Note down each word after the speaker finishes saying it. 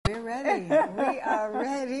We're ready. We are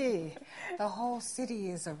ready. The whole city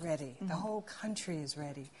is ready. The whole country is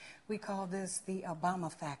ready. We call this the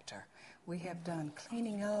Obama factor. We have done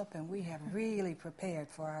cleaning up, and we have really prepared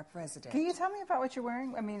for our president. Can you tell me about what you're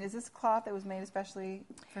wearing? I mean, is this cloth that was made especially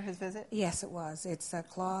for his visit? Yes, it was. It's a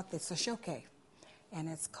cloth. It's a showcase, and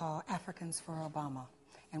it's called Africans for Obama.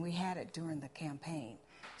 And we had it during the campaign,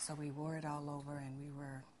 so we wore it all over, and we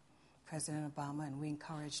were President Obama, and we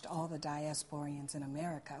encouraged all the diasporians in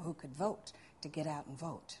America who could vote to get out and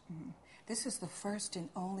vote. This is the first and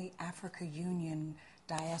only Africa Union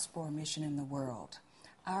diaspora mission in the world.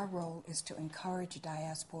 Our role is to encourage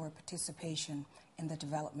diaspora participation in the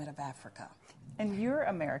development of Africa. And you're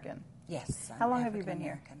American? Yes. How long have you been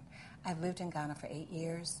here? I've lived in Ghana for 8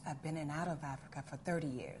 years. I've been in and out of Africa for 30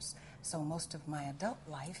 years. So most of my adult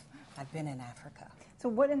life, I've been in Africa. So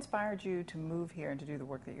what inspired you to move here and to do the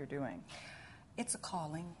work that you're doing? It's a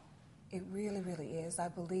calling. It really, really is. I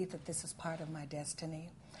believe that this is part of my destiny.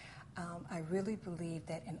 I really believe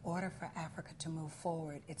that in order for Africa to move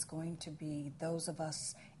forward, it's going to be those of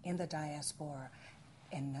us in the diaspora,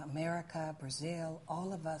 in America, Brazil,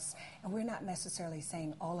 all of us, and we're not necessarily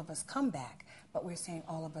saying all of us come back, but we're saying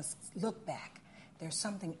all of us look back. There's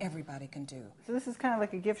something everybody can do. So this is kind of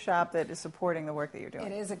like a gift shop that is supporting the work that you're doing.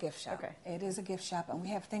 It is a gift shop. Okay. It is a gift shop, and we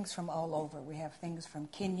have things from all over. We have things from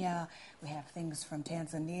Kenya, we have things from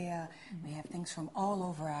Tanzania, we have things from all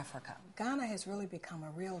over Africa. Ghana has really become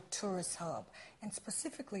a real tourist hub, and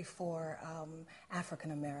specifically for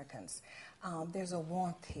African Americans. There's a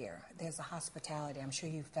warmth here. There's a hospitality. I'm sure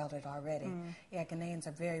you've felt it already. Yeah, Ghanaians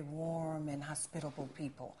are very warm and hospitable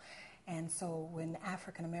people. And so when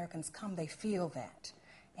African Americans come, they feel that.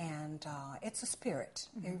 And it's a spirit.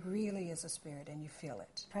 It really is a spirit, and you feel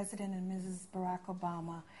it. President and Mrs. Barack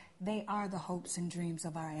Obama, they are the hopes and dreams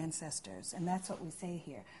of our ancestors. And that's what we say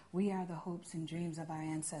here. We are the hopes and dreams of our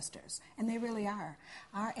ancestors. And they really are.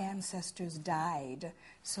 Our ancestors died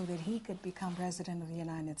so that he could become president of the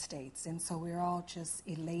United States. And so we're all just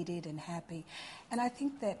elated and happy. And I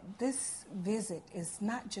think that this visit is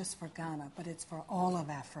not just for Ghana, but it's for all of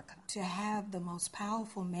Africa. To have the most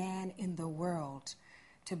powerful man in the world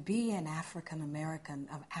to be an African American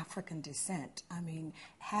of African descent, I mean,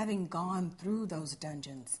 having gone through those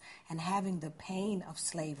dungeons and having the pain of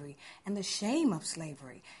slavery and the shame of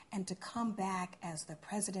slavery, and to come back as the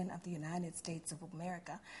President of the United States of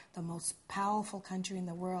America, the most powerful country in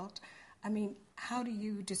the world, I mean, how do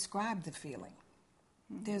you describe the feeling?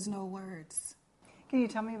 There's no words. Can you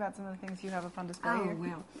tell me about some of the things you have up on display here? Oh,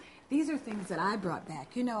 well, these are things that I brought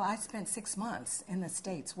back. You know, I spent 6 months in the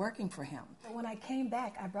States working for him. But when I came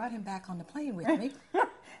back, I brought him back on the plane with me.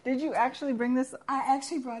 Did you actually bring this? I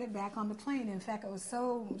actually brought it back on the plane. In fact, it was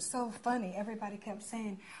so funny. Everybody kept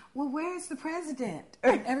saying, well, where's the president?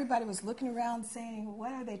 And everybody was looking around saying,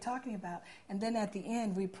 what are they talking about? And then at the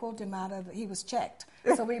end, we pulled him out of, he was checked.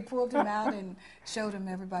 So we pulled him out and showed him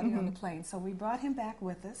everybody on the plane. So we brought him back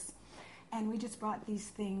with us. And we just brought these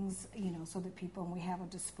things, you know, so that people, and we have a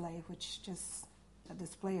display, which just a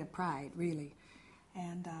display of pride, really.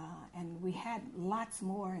 And we had lots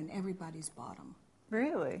more, and everybody's bought them.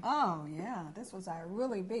 Really? Oh, yeah. This was our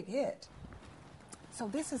really big hit. So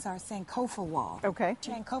this is our Sankofa wall. Okay.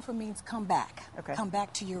 Sankofa means come back. Okay. Come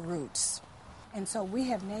back to your roots. And so we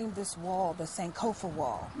have named this wall the Sankofa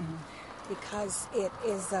wall because it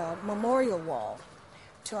is a memorial wall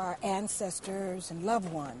to our ancestors and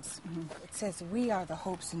loved ones. It says we are the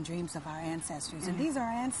hopes and dreams of our ancestors. And these are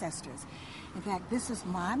our ancestors. In fact, this is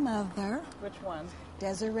my mother. Which one?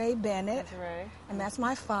 Desiree Bennett. Desiree. And that's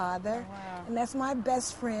my father. Oh, wow. And that's my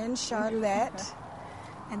best friend, Charlotte.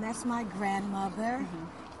 And that's my grandmother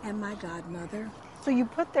and my godmother. So you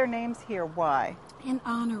put their names here. Why? In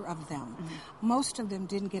honor of them. Most of them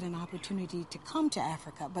didn't get an opportunity to come to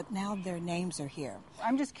Africa, but now their names are here.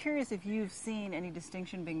 I'm just curious if you've seen any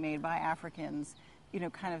distinction being made by Africans, you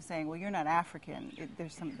know, kind of saying, well, you're not African.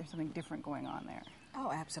 There's something different going on there.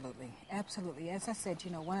 Oh, absolutely. Absolutely. As I said,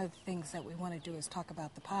 you know, one of the things that we want to do is talk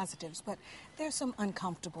about the positives, but there's some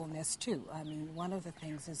uncomfortableness too. I mean, one of the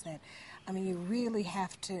things is that, I mean, you really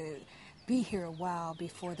have to be here a while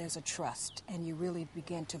before there's a trust and you really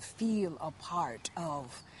begin to feel a part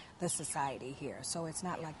of the society here. So it's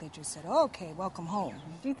not like they just said, oh, okay, welcome home.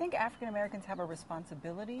 Do you think African Americans have a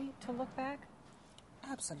responsibility to look back?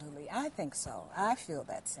 Absolutely. I think so. I feel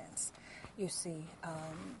that sense. You see,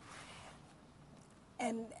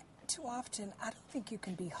 and too often I don't think you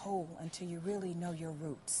can be whole until you really know your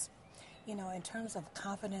roots. You know, in terms of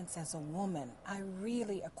confidence as a woman, I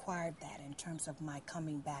really acquired that in terms of my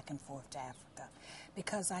coming back and forth to Africa,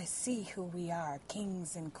 because I see who we are,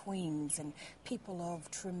 kings and queens and people of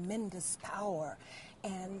tremendous power.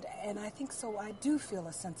 And And I think so. I do feel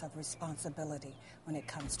a sense of responsibility when it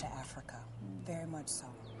comes to Africa, very much so.